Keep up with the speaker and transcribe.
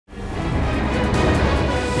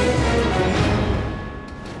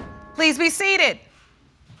Please be seated.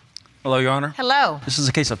 Hello, Your Honor. Hello. This is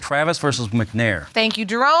a case of Travis versus Mcnair. Thank you,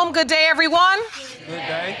 Jerome. Good day, everyone. Good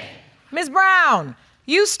day. Ms. Brown,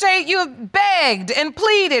 you state you have begged and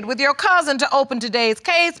pleaded with your cousin to open today's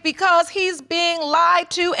case because he's being lied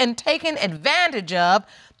to and taken advantage of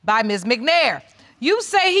by Ms. Mcnair. You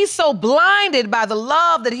say he's so blinded by the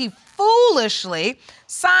love that he foolishly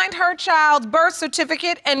signed her child's birth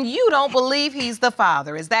certificate and you don't believe he's the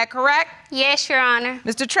father. Is that correct? Yes, Your Honor.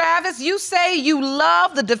 Mr. Travis, you say you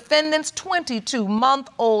love the defendant's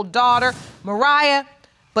 22-month-old daughter, Mariah,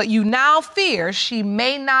 but you now fear she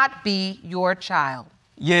may not be your child.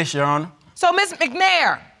 Yes, Your Honor. So, Ms.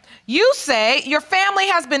 Mcnair, you say your family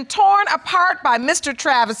has been torn apart by Mr.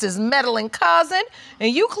 Travis's meddling cousin,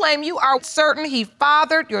 and you claim you are certain he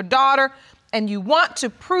fathered your daughter, and you want to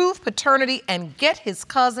prove paternity and get his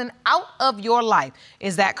cousin out of your life.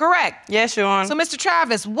 Is that correct? Yes, Your Honor. So, Mr.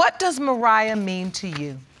 Travis, what does Mariah mean to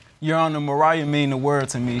you? Your Honor, Mariah mean the world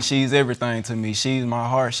to me. She's everything to me. She's my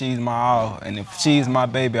heart, she's my all. And if she's my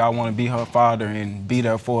baby, I want to be her father and be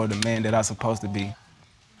there for the man that I'm supposed to be.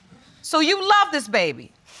 So you love this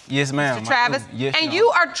baby? Yes, ma'am. Mr. Travis? Yes, and Your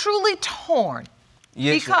you Honor. are truly torn.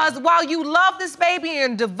 Yes, because while you love this baby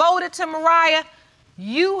and devoted to Mariah,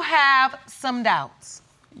 you have some doubts.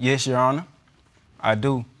 Yes, Your Honor, I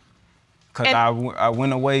do. Because I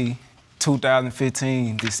went away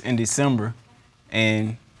 2015 in December,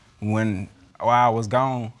 and while I was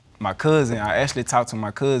gone, I actually talked to my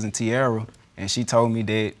cousin, Tiara, and she told me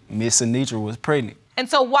that Miss Anitra was pregnant. And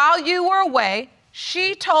so while you were away,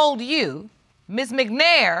 she told you Ms.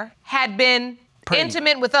 Mcnair had been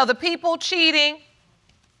intimate with other people, cheating.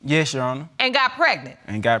 Yes, Your Honor. And got pregnant.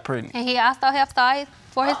 And got pregnant. And he also have stories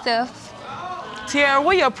for himself. Tiara,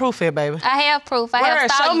 where your proof at, baby? I have proof. I have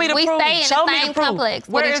stories. Show me the we proof. stay in Show the me same the proof. complex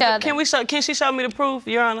Where with is each other. Can she show me the proof,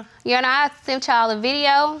 Your Honor? Your Honor, I sent y'all a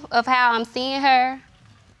video of how I'm seeing her.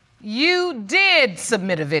 You did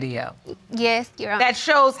submit a video. Yes, Your Honor. That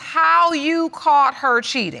shows how you caught her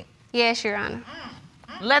cheating. Yes, Your Honor.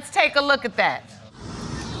 Let's take a look at that.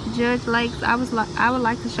 Judge Lakes, I would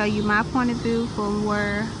like to show you my point of view from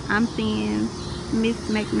where I'm seeing Miss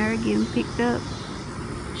Mcnair getting picked up.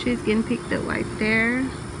 She's getting picked up right there.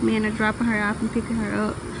 Men are dropping her off and picking her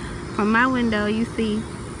up. From my window, you see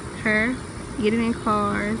her getting in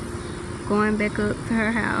cars, going back up to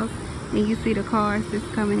her house, and you see the cars that's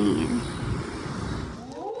coming in.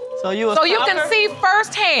 So you can see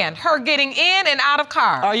firsthand her getting in and out of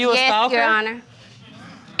cars. Are you a stalker? Yes, Your Honor.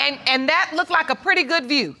 And that looked like a pretty good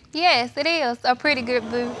view. Yes, it is a pretty good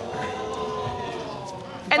view.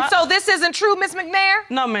 And so this isn't true, Miss Mcnair?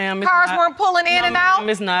 No, ma'am. Cars weren't pulling in and out?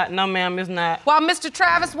 It's not. No, ma'am, it's not. While Mr.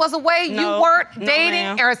 Travis was away, you weren't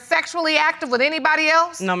dating or sexually active with anybody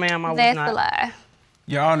else? No, ma'am, I was not. That's a lie.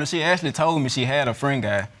 Your Honor, she actually told me she had a friend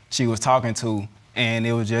guy she was talking to, and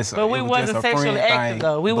it was just But we wasn't sexually active,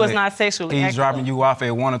 though. We was not sexually active. He's dropping you off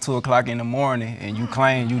at 1 or 2 o'clock in the morning, and you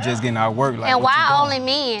claim you just getting out of work. Like, and why only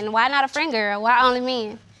men? Why not a friend girl? Why only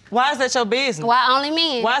men? Why is that your business? Why only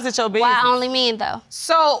men? Why is it your business? Why only men, though?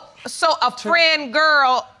 So a friend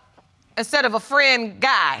girl instead of a friend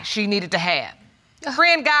guy she needed to have.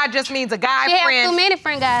 Friend guy just means a guy she friend. She has too many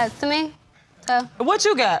friend guys to me. So. What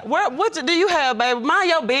you got? What do you have, baby? Mind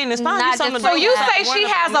your business. Find you something to do. So you say she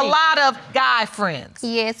has a lot of guy friends?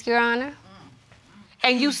 Yes, Your Honor.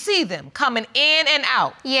 And you see them coming in and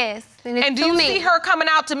out? Yes. And do you see her coming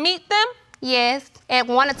out to meet them? Yes, at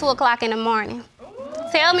 1 or 2 o'clock in the morning.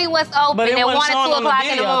 Tell me what's open at 1 or 2 o'clock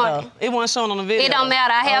in the morning. Though. It wasn't shown on the video. It don't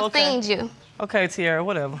matter. I have seen you. Okay, Tiara,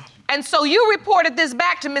 whatever. And so you reported this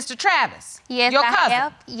back to Mr. Travis? Yes, your cousin? I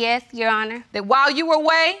have. Yes, Your Honor. That while you were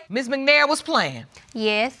away, Ms. Mcnair was playing?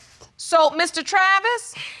 Yes. So, Mr.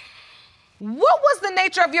 Travis, what was the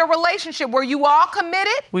nature of your relationship? Were you all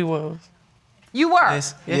committed? We was. You were?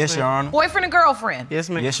 Yes, Your Honor. Boyfriend and girlfriend? Yes,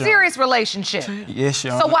 ma'am. Yes, serious relationship? Yes,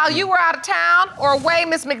 Your Honor. So while you were out of town or away,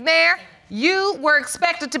 Ms. Mcnair, you were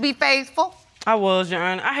expected to be faithful? I was, Your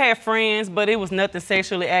Honor. I had friends, but it was nothing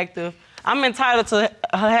sexually active. I'm entitled to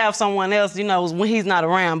have someone else, you know, when he's not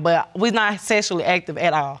around, but we're not sexually active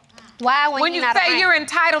at all. Why when you say you're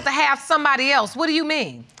entitled to have somebody else, what do you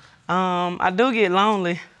mean? I do get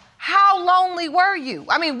lonely. How lonely were you?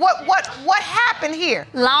 I mean, what happened here?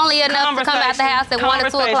 Lonely enough to come out the house at 1 or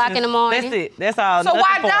 2 o'clock in the morning. That's it. That's all. So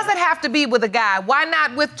why does it have to be with a guy? Why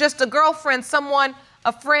not with just a girlfriend, someone,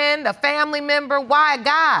 a friend, a family member? Why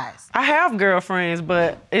guys? I have girlfriends,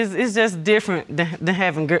 but it's just different than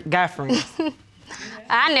having guy friends.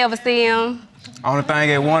 I never see him. Only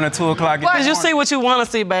thing at 1 or 2 o'clock. Because you see what you want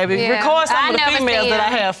to see, baby. Yeah. Record some of the never females that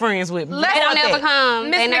I have friends with. They don't never come.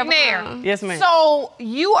 Ms. Mcnair. Yes, ma'am. So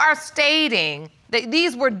you are stating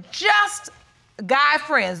These were just guy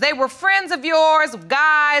friends. They were friends of yours,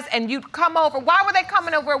 guys, and you'd come over. Why were they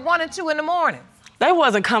coming over at 1 and 2 in the morning? They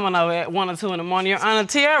wasn't coming over at 1 or 2 in the morning. Your Honor,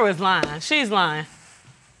 Tiara's lying. She's lying.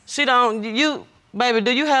 She don't, baby,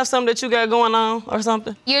 do you have something that you got going on or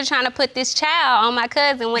something? You're trying to put this child on my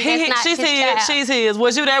cousin when that's not his child. She's his.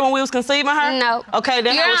 Was you there when we was conceiving her? No. Okay,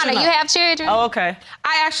 then Your Honor, you have children? Oh, okay.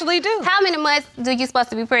 I actually do. How many months do you supposed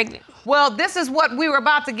to be pregnant? Well, this is what we were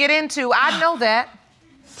about to get into. I know that.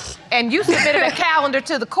 And you submitted a calendar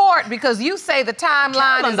to the court because you say the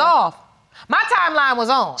timeline is off. My timeline was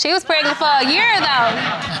on. She was pregnant for a year, though.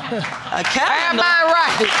 A calendar? Am I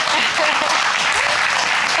right?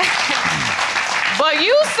 But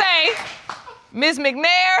you say Ms.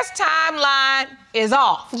 McNair's timeline is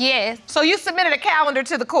off. Yes. So you submitted a calendar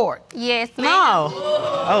to the court? Yes, ma'am. No.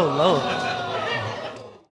 Oh, Lord.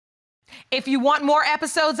 If you want more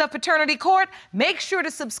episodes of Paternity Court, make sure to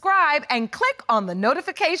subscribe and click on the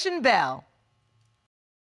notification bell.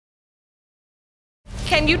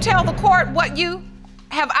 Can you tell the court what you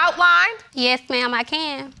have outlined? Yes, ma'am, I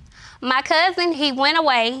can. My cousin, he went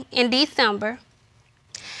away in December.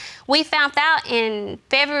 We found out in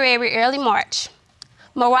February, early March.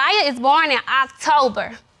 Mariah is born in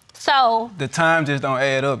October, so... The time just don't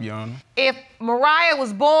add up, Your Honor. If Mariah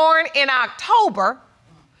was born in October,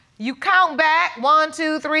 you count back 1,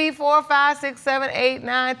 2, 3, 4, 5, 6, 7, 8,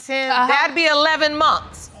 9, 10. That'd be 11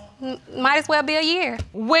 months. Might as well be a year.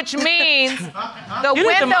 Which means the You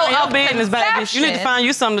need to window mind your of business, baby. conception. You need to find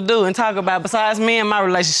you something to do and talk about besides me and my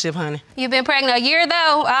relationship, honey. You've been pregnant a year,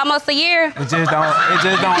 though? Almost a year? It just don't add up,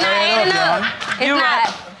 Your Honor. It's You not.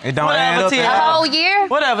 right. It don't Whatever, add up Tia. at A all. whole year?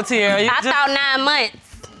 Whatever, Tiara. I thought 9 months.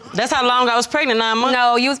 That's how long I was pregnant, 9 months?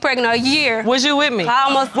 No, you was pregnant a year. Was you with me?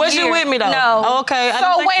 Almost a Was you year. with me, though? No. Oh, okay. I didn't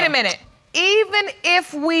So think wait a minute. Even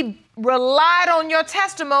if we relied on your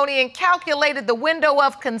testimony and calculated the window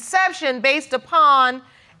of conception based upon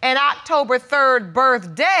an October 3rd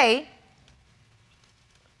birthday,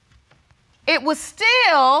 it would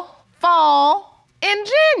still fall in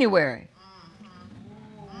January.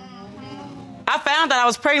 I found that I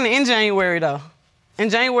was pregnant in January, though. In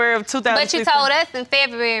January of 2016. But you told us in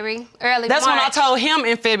February, early That's March. when I told him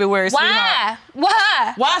in February, sweetheart.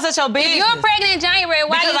 Why? Why is that your business? If you were pregnant in January,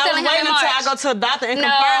 why because are you telling I was him in waiting March? until I go to the doctor and confirm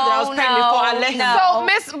that I was pregnant before I let him know.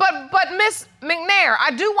 So, Miss McNair,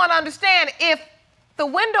 I do want to understand if the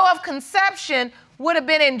window of conception would have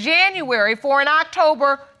been in January for an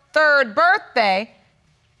October 3rd birthday,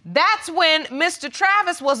 that's when Mr.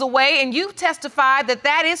 Travis was away, and you testified that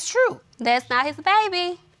that is true. That's not his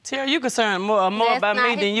baby. Tara, you concerned more That's about me not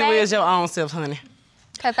than his you baby. is your own self, honey.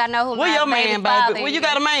 Because I know who Where my your baby's man, father baby? Where is. you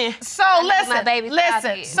got a man? So know listen, my baby's father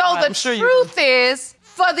listen. is. So I'm the sure you truth is,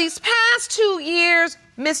 for these past 2 years,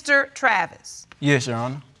 Mr. Travis, Yes, Your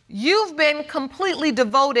Honor. you've been completely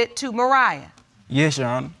devoted to Mariah. Yes, Your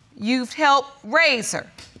Honor. You've helped raise her.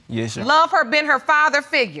 Yes, Your Honor. Love her, been her father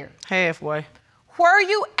figure. Halfway. Were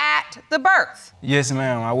you at the birth? Yes,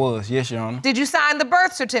 ma'am, I was. Yes, Your Honor. Did you sign the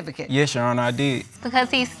birth certificate? Yes, Your Honor, I did.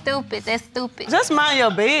 Because he's stupid. That's stupid. Just mind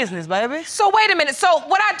your business, baby. So wait a minute. So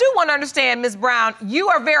what I do want to understand, Ms. Brown, you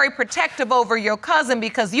are very protective over your cousin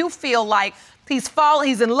because you feel like he's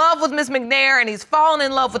in love with Ms. McNair and he's fallen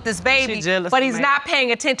in love with this baby, She jealous but of he's me. not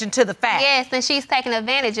paying attention to the fact. Yes, and she's taking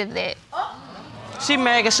advantage of that. She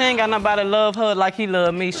mad because she ain't got nobody love her like he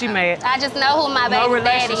love me. She mad. I just know who my No baby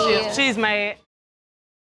daddy relationship. is. She's mad.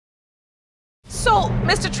 So,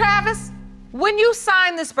 Mr. Travis, when you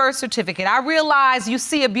sign this birth certificate, I realize you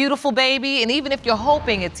see a beautiful baby, and even if you're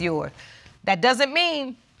hoping it's yours, that doesn't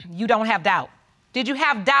mean you don't have doubt. Did you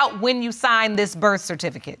have doubt when you signed this birth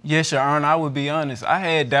certificate? Yes, Your Honor, I would be honest. I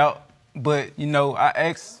had doubt, but, I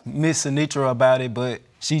asked Miss Sinitra about it, but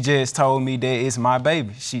she just told me that it's my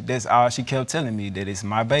baby. That's all she kept telling me, that it's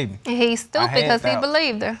my baby. And he's stupid had because he doubt.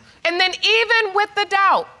 believed her. And then even with the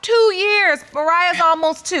doubt, 2 years, Mariah's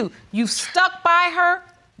almost 2, you've stuck by her?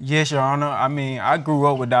 Yes, Your Honor. I mean, I grew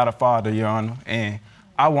up without a father, Your Honor, and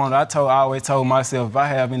I always told myself if I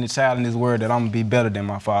have any child in this world that I'm gonna be better than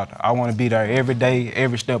my father. I want to be there every day,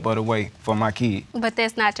 every step of the way for my kid. But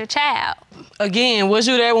that's not your child. Again, was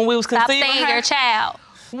you there when we was Stop conceiving saying her? your child.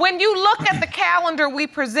 When you look at the calendar we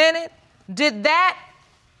presented, did that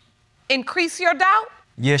increase your doubt?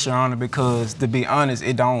 Yes, Your Honor, because to be honest,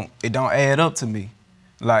 it don't add up to me.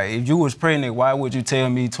 Like, if you was pregnant, why would you tell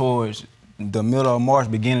me towards the middle of March,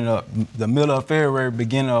 the middle of February,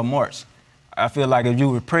 beginning of March? I feel like if you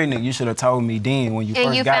were pregnant, you should have told me then when you first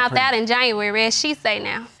got pregnant. And you found out in January, as she say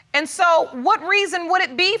now. And so what reason would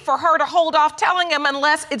it be for her to hold off telling him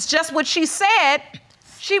unless it's just what she said?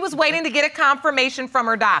 She was waiting to get a confirmation from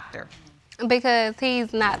her doctor. Because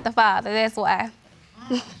he's not the father, that's why.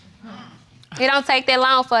 It don't take that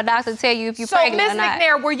long for a doctor to tell you if you're So, pregnant Ms. or not.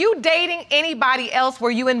 McNair, were you dating anybody else?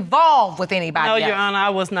 Were you involved with anybody No, else? Your Honor, I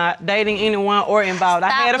was not dating anyone or involved. I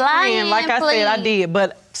had a Stop friend, like I lying, said, I please. did,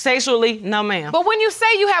 but sexually, no, ma'am. But when you say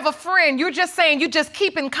you have a friend, you're just saying you just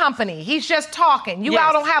keeping company. He's just talking. You Yes.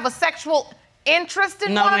 all don't have a sexual interest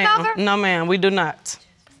in No, one ma'am. another? No, ma'am, we do not.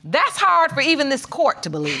 That's hard for even this court to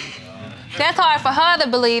believe. That's hard for her to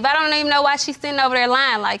believe. I don't even know why she's sitting over there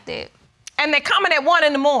lying like that. And they're coming at 1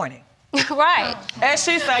 in the morning. Right. As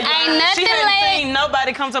she said, Your Ain't Honor, nothing she hadn't like- seen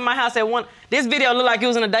nobody come to my house at 1. This video looked like it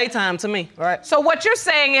was in the daytime to me, right? So what you're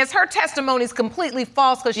saying is her testimony is completely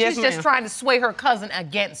false because Yes, she's just ma'am. trying to sway her cousin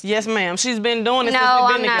against you. Yes, ma'am. She's been doing this No, since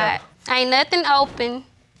we've I'm been together. not. Ain't nothing open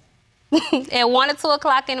at 1 or 2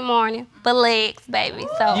 o'clock in the morning but legs, baby.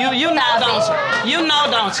 So You know, stop don't you? You know,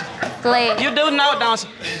 don't you? it. Legs. You do know, don't you?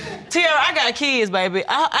 Tiara, I got kids, baby.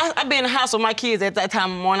 I be in the house with my kids at that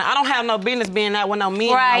time of the morning. I don't have no business being out with no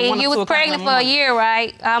men. Right, no and you was pregnant for a year,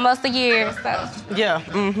 right? Almost a year, so. Yeah,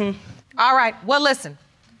 mm-hmm. All right, well, listen.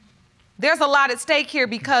 There's a lot at stake here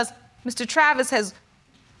because Mr. Travis has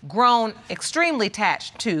grown extremely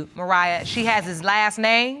attached to Mariah. She has his last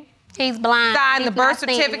name, He's blind. signed the He's birth not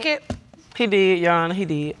seeing it. certificate. He did, Your Honor, he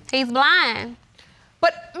did. He's blind.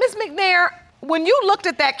 But, Ms. McNair, when you looked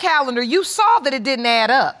at that calendar, you saw that it didn't add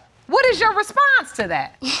up. What is your response to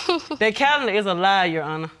that? That calendar is a lie, Your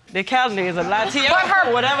Honor. That calendar is a lie. Tiara, But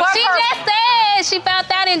her- whatever. but She her- just said she found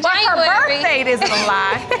out in But her January. birth date isn't a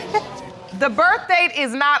lie. The birth date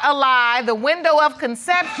is not a lie. The window of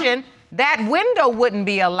conception, that window wouldn't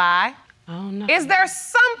be a lie. Oh, no. Is there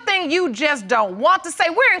something you just don't want to say?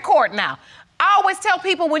 We're in court now. I always tell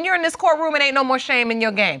people when you're in this courtroom, it ain't no more shame in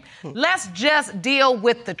your game. Let's just deal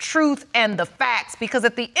with the truth and the facts because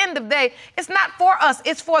at the end of the day, it's not for us,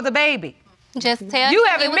 it's for the baby. Just tell You me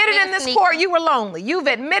have it was admitted in being this sneaky. court you were lonely. You've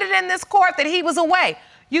admitted in this court that he was away.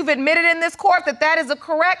 You've admitted in this court that that is a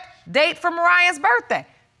correct date for Mariah's birthday.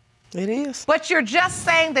 It is. But you're just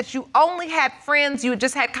saying that you only had friends you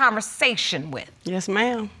just had conversation with. Yes,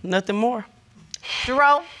 ma'am. Nothing more.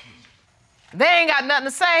 Jerome, they ain't got nothing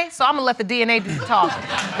to say, so I'm gonna let the DNA do the talking.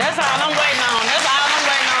 That's all I'm waiting on. That's all I'm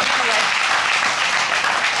waiting on anyway.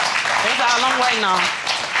 That's all I'm waiting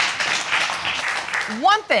on.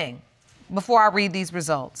 One thing before I read these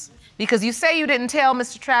results, because you say you didn't tell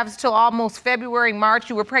Mr. Travis till almost February, March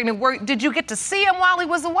you were pregnant. Did you get to see him while he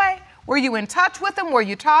was away? Were you in touch with him? Were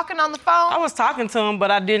you talking on the phone? I was talking to him, but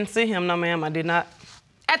I didn't see him. No, ma'am, I did not.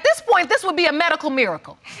 At this point, this would be a medical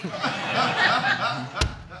miracle.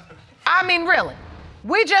 I mean, really.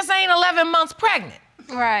 We just ain't 11 months pregnant.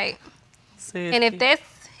 Right. And if that's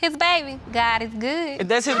his baby, God is good. If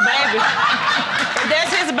that's his baby, if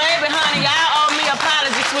that's his baby, honey, y'all owe me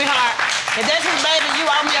apology, sweetheart. If that's his baby, you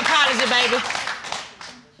owe me apology, baby.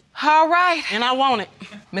 All right. And I want it.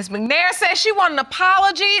 Ms. Mcnair says she wants an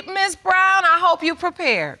apology, Ms. Brown. I hope you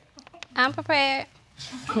prepared. I'm prepared.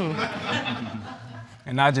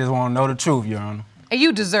 And I just want to know the truth, Your Honor. And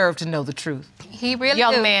you deserve to know the truth. He really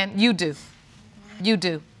Young do. man, you do. You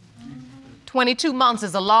do. 22 months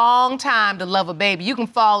is a long time to love a baby. You can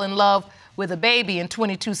fall in love with a baby in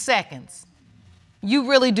 22 seconds. You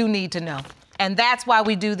really do need to know. And that's why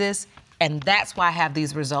we do this, and that's why I have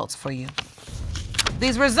these results for you.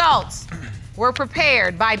 These results were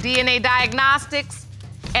prepared by DNA Diagnostics,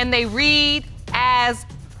 and they read as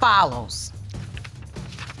follows.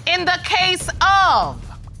 In the case of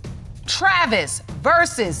Travis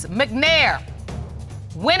versus Mcnair,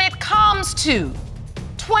 when it comes to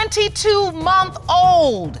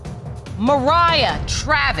 22-month-old Mariah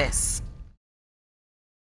Travis,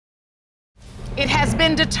 it has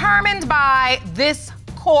been determined by this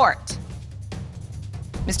court.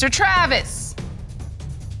 Mr. Travis,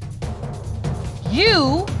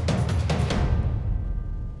 you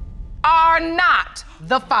are not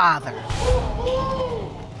the father.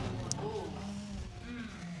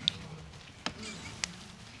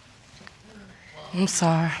 I'm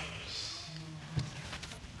sorry.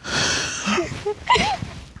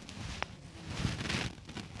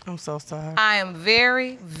 I'm so sorry. I am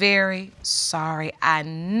very, very sorry. I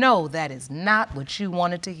know that is not what you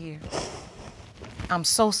wanted to hear. I'm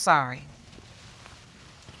so sorry.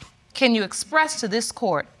 Can you express to this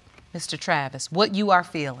court, Mr. Travis, what you are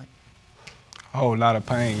feeling? A whole lot of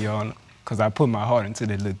pain, Your Honor, because I put my heart into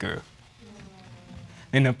that little girl.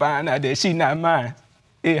 And to find out that she not mine,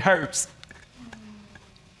 it hurts.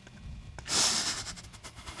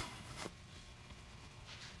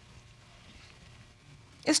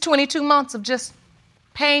 It's 22 months of just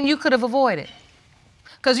pain you could have avoided.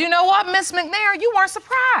 Because you know what, Miss McNair, you weren't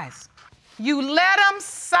surprised. You let him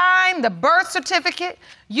sign him the birth certificate.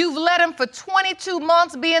 You've let him for 22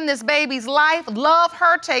 months be in this baby's life. Love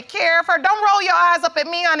her, take care of her. Don't roll your eyes up at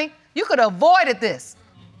me, honey. You could have avoided this.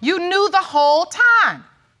 You knew the whole time.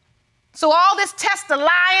 So all this test of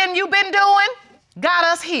lying you've been doing got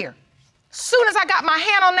us here. Soon as I got my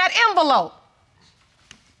hand on that envelope.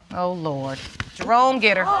 Oh, Lord. Jerome,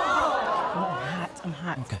 get her. I'm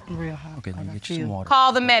hot. Okay. I'm real hot. Okay, let me get you some water.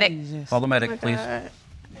 Call the medic. Call the medic, please.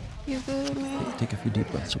 You good, man? Take a few deep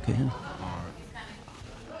breaths, okay? Huh?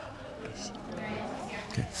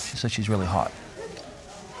 Okay, she said she's really hot.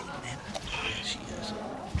 She is.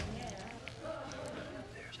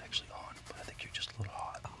 There's actually on, but I think you're just a little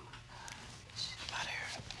hot. She's a lot of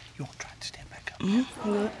hair. You want to try to stand back up?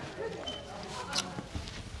 Mm-hmm. Good.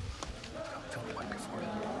 Feel the wipe your forehead.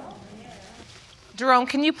 Jerome,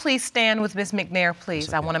 can you please stand with Miss Mcnair, please?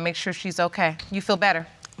 Okay. I want to make sure she's okay. You feel better?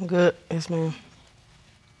 I'm good. Yes, ma'am.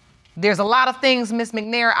 There's a lot of things, Miss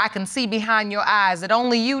Mcnair, I can see behind your eyes that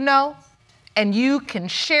only you know, and you can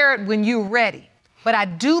share it when you're ready. But I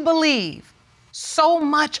do believe so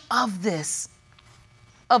much of this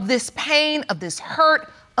pain, of this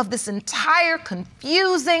hurt, of this entire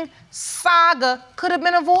confusing saga could have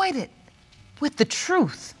been avoided with the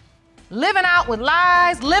truth. Living out with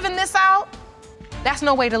lies, living this out, that's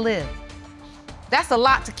no way to live. That's a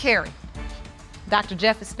lot to carry. Dr.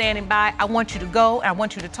 Jeff is standing by. I want you to go, and I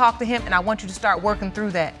want you to talk to him, and I want you to start working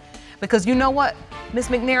through that. Because you know what, Miss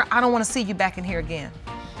Mcnair, I don't want to see you back in here again.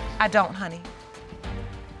 I don't, honey.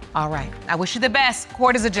 All right, I wish you the best.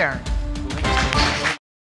 Court is adjourned.